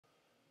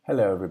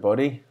Hello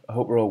everybody, I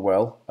hope we're all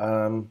well.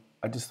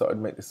 I just thought I'd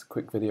make this a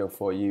quick video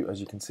for you.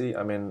 As you can see,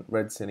 I'm in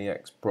Red Cine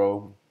X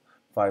Pro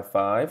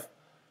 5.5,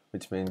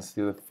 which means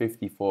the other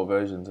 54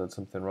 versions had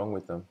something wrong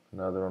with them.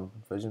 Now they're on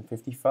version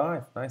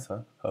 55. Nice,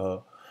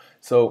 huh?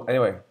 So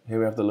anyway, here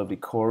we have the lovely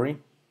Corey,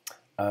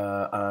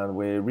 and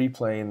we're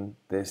replaying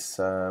this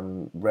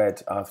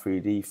red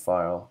R3D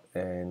file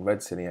in Red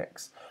Cine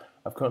X.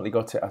 I've currently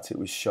got it at it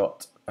was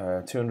shot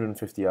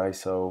 250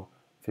 ISO,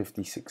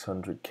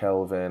 5600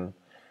 Kelvin.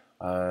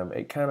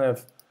 It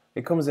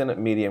comes in at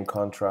medium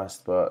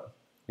contrast, but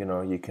you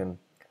know, you can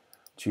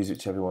choose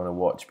whichever you want to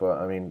watch. But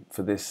I mean,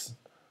 for this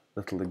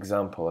little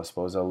example, I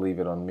suppose I'll leave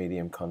it on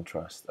medium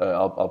contrast.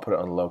 I'll put it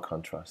on low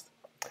contrast.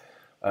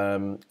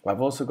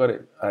 I've also got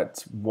it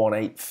at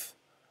 1/8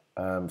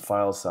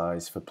 file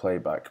size for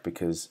playback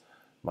because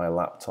my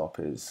laptop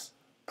is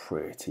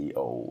pretty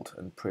old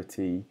and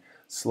pretty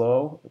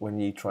slow when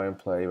you try and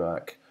play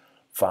back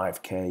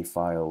 5K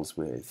files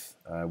with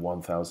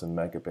 1000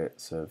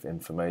 megabits of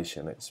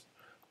information. It's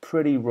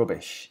pretty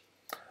rubbish.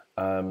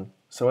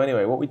 So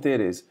anyway, what we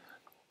did is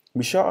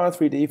we shot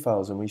R3D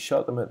files and we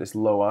shot them at this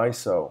low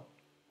ISO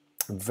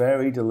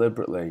very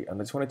deliberately,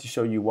 and I just wanted to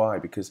show you why,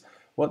 because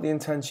what the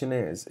intention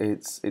is,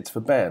 it's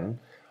for Ben.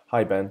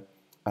 Hi Ben.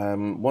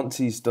 Once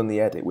he's done the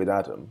edit with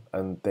Adam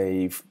and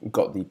they've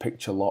got the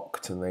picture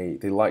locked and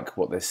they like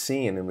what they're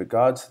seeing in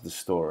regards to the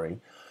story,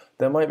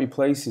 there might be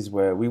places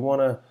where we want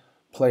to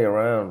play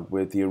around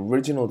with the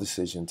original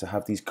decision to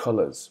have these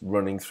colors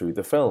running through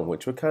the film,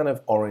 which were kind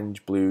of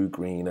orange, blue,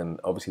 green, and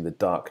obviously the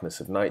darkness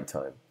of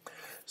nighttime.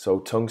 So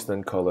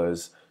tungsten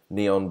colors,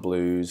 neon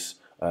blues,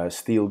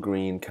 steel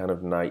green kind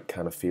of night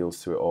kind of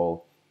feels to it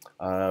all.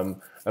 And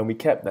we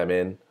kept them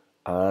in,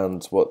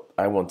 and what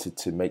I wanted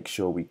to make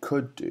sure we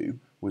could do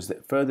was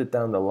that further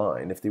down the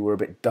line, if they were a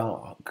bit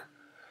dark,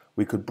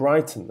 we could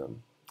brighten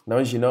them. Now,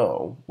 as you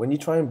know, when you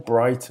try and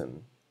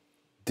brighten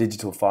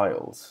digital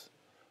files,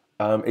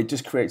 it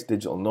just creates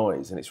digital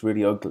noise, and it's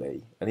really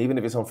ugly. And even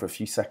if it's on for a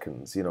few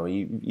seconds, you know,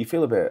 you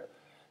feel a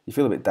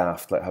bit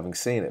daft, like having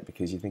seen it,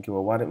 because you're thinking,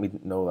 well, why didn't we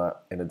know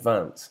that in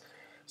advance?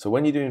 So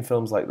when you're doing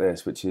films like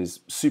this, which is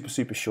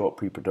super short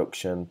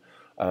pre-production,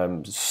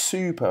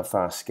 super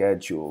fast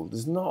schedule,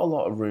 there's not a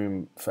lot of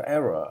room for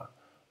error,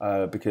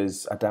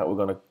 because I doubt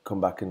we're going to come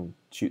back and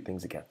shoot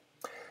things again.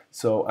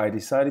 So I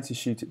decided to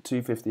shoot at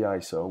 250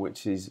 ISO,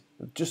 which is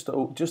just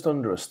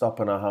under a stop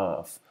and a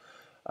half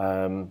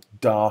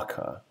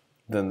darker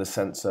than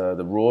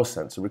the raw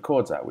sensor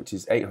records at, which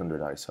is 800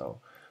 ISO.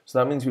 So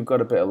that means we've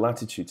got a bit of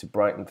latitude to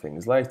brighten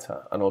things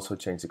later, and also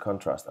change the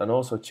contrast, and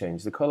also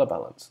change the color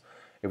balance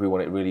if we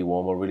want it really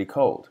warm or really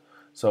cold.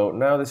 So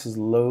now this is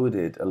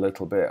loaded a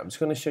little bit. I'm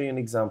just going to show you an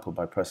example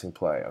by pressing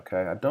play,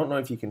 okay? I don't know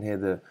if you can hear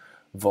the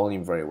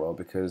volume very well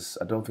because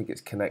I don't think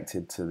it's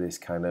connected to this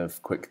kind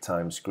of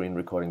QuickTime screen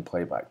recording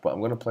playback, but I'm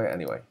going to play it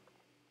anyway.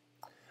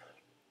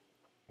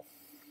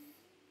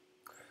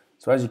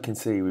 So as you can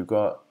see, we've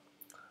got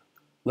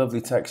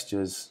lovely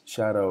textures,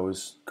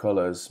 shadows,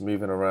 colors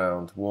moving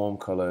around, warm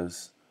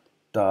colors,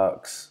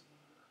 darks.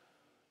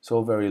 It's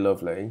all very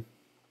lovely.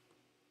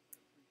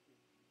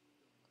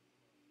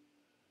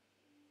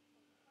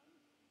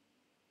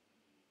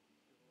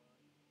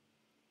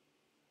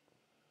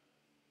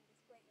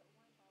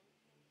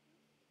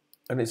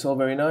 And it's all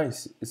very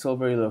nice. It's all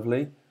very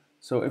lovely.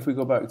 So if we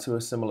go back to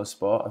a similar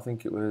spot, I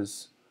think it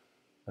was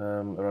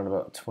around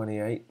about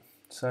 28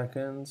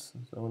 seconds.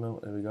 Oh no,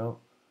 there we go.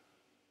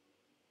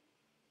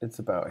 It's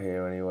about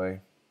here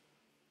anyway.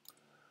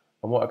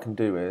 And what I can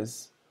do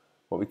is,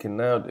 what we can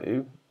now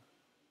do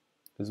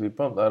is we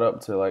bump that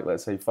up to, like,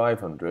 let's say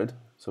 500.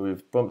 So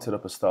we've bumped it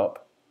up a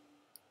stop.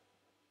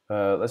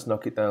 Let's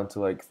knock it down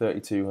to like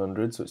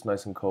 3200 so it's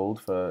nice and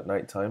cold for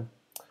nighttime.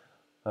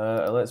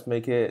 And let's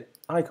make it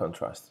high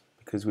contrast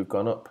because we've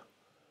gone up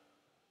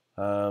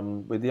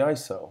with the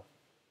ISO.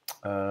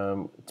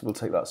 We'll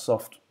take that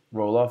soft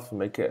roll off and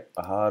make it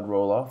a hard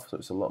roll off, so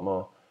it's a lot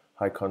more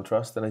high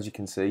contrast. And as you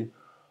can see,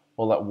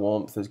 all that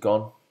warmth is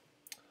gone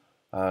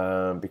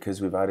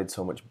because we've added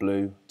so much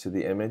blue to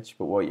the image.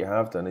 But what you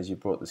have done is you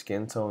brought the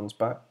skin tones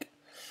back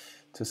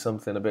to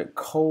something a bit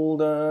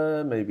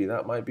colder. Maybe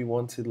that might be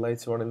wanted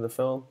later on in the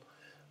film.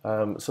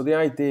 So the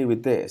idea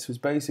with this was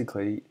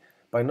basically,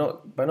 by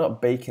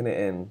not baking it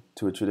in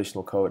to a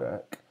traditional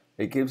codec,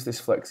 it gives this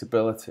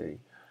flexibility,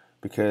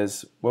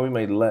 because when we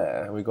made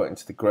Lair and we got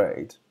into the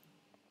grade,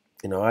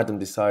 you know, Adam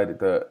decided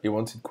that he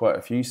wanted quite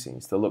a few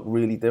scenes to look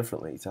really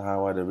differently to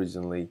how I'd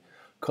originally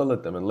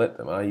coloured them and lit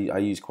them. I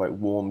used quite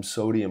warm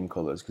sodium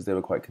colours because they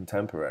were quite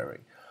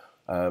contemporary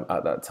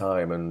at that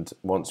time. And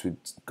once we'd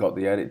got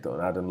the edit done,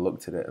 Adam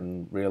looked at it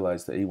and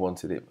realised that he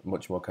wanted it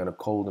much more kind of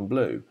cold and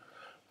blue.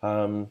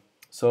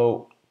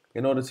 So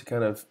in order to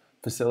kind of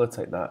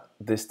facilitate that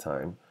this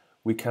time,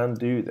 we can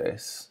do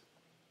this.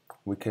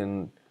 We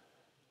can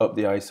up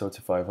the ISO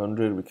to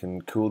 500. We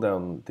can cool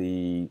down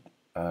the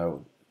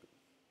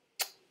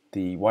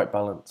white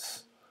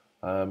balance,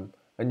 and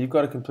you've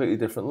got a completely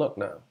different look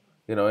now.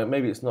 You know,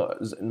 maybe it's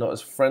not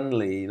as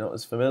friendly, not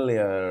as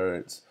familiar.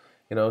 It's,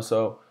 you know,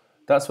 so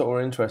that's what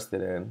we're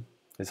interested in,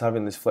 is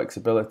having this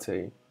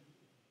flexibility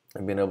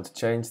and being able to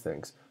change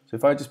things. So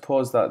if I just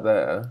pause that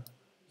there,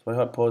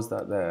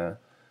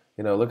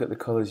 you know, look at the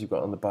colours you've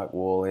got on the back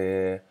wall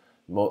here,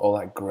 all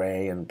that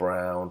grey and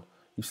brown.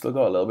 You've still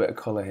got a little bit of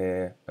colour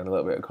here and a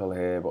little bit of colour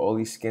here, but all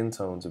these skin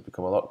tones have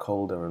become a lot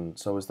colder, and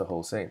so is the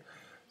whole scene.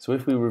 So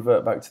if we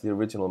revert back to the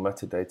original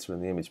metadata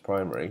in the image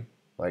primary,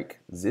 like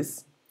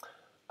this,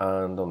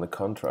 and on the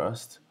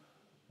contrast,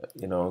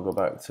 you know, go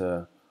back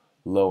to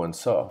low and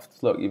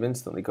soft, look, you've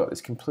instantly got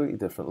this completely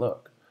different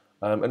look.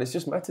 And it's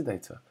just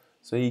metadata.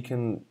 So you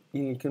can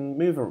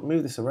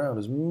move this around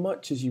as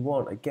much as you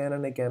want, again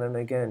and again and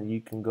again. You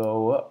can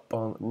go up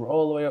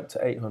all the way up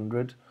to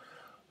 800.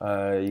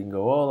 You can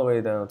go all the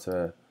way down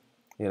to,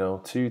 you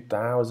know,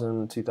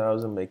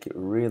 2000, make it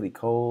really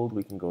cold.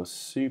 We can go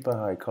super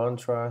high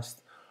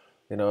contrast,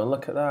 you know, and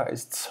look at that,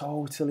 it's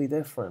totally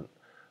different.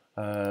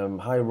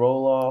 High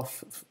roll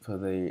off for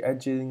the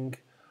edging,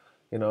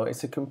 you know,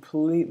 it's a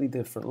completely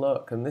different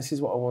look. And this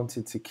is what I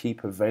wanted to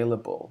keep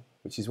available,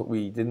 which is what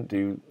we didn't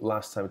do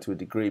last time to a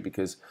degree,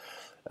 because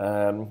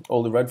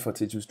all the red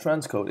footage was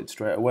transcoded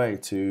straight away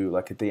to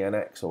like a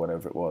DNX or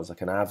whatever it was,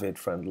 like an Avid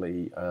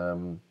friendly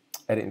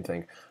editing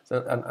thing.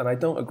 So, and I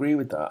don't agree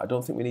with that. I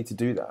don't think we need to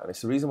do that. And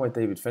it's the reason why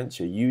David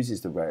Fincher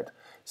uses the red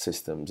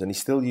systems, and he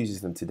still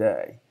uses them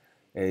today,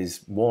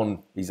 is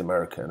one, he's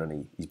American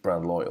and he's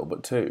brand loyal,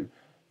 but two,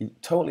 he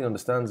totally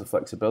understands the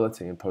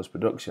flexibility in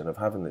post-production of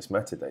having this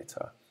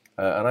metadata.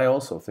 And I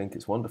also think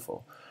it's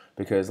wonderful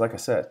because, like I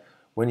said,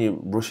 when you're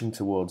rushing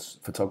towards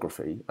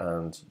photography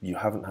and you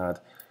haven't had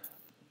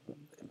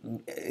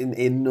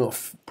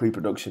enough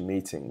pre-production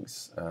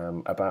meetings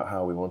about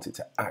how we want it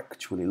to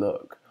actually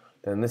look,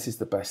 then this is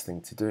the best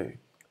thing to do,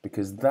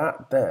 because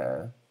that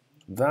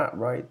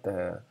right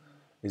there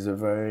is a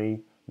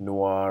very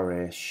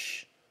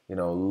noirish, you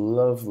know,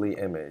 lovely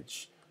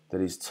image that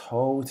is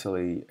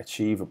totally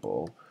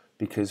achievable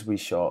because we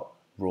shot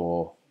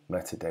raw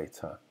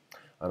metadata.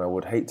 And I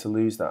would hate to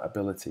lose that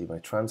ability by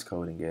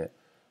transcoding it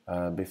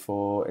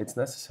before it's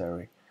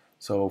necessary.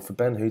 So for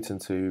Ben Hooton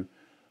to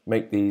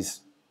make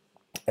these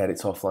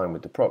edits offline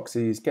with the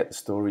proxies, get the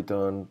story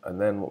done, and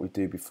then what we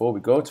do before we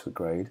go to a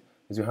grade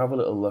is we have a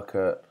little look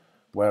at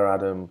where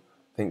Adam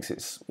thinks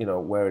it's, you know,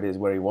 where it is,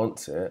 where he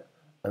wants it,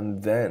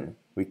 and then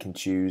we can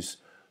choose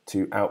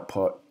to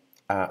output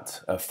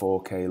at a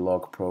 4K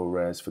log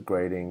ProRes for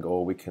grading,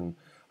 or we can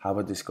have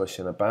a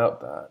discussion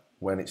about that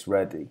when it's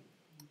ready,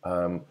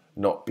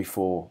 not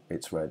before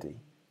it's ready.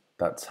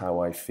 That's how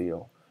I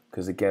feel.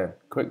 Because again,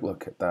 quick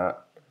look at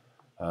that.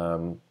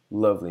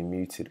 Lovely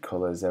muted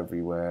colors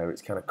everywhere.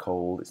 It's kind of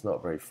cold. It's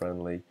not very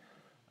friendly.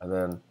 And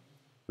then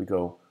we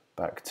go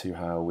back to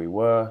how we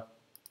were,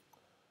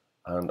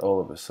 and all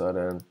of a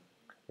sudden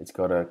it's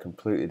got a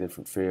completely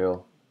different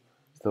feel.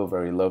 Still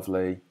very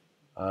lovely.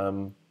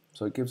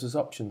 So it gives us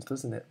options,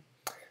 doesn't it?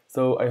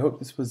 So I hope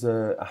this was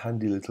a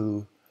handy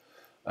little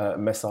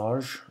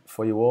message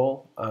for you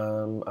all,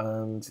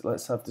 and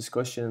let's have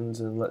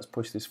discussions and let's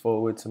push this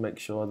forward to make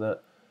sure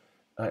that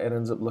it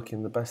ends up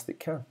looking the best it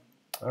can.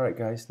 All right,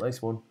 guys,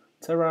 nice one.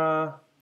 Ta-ra!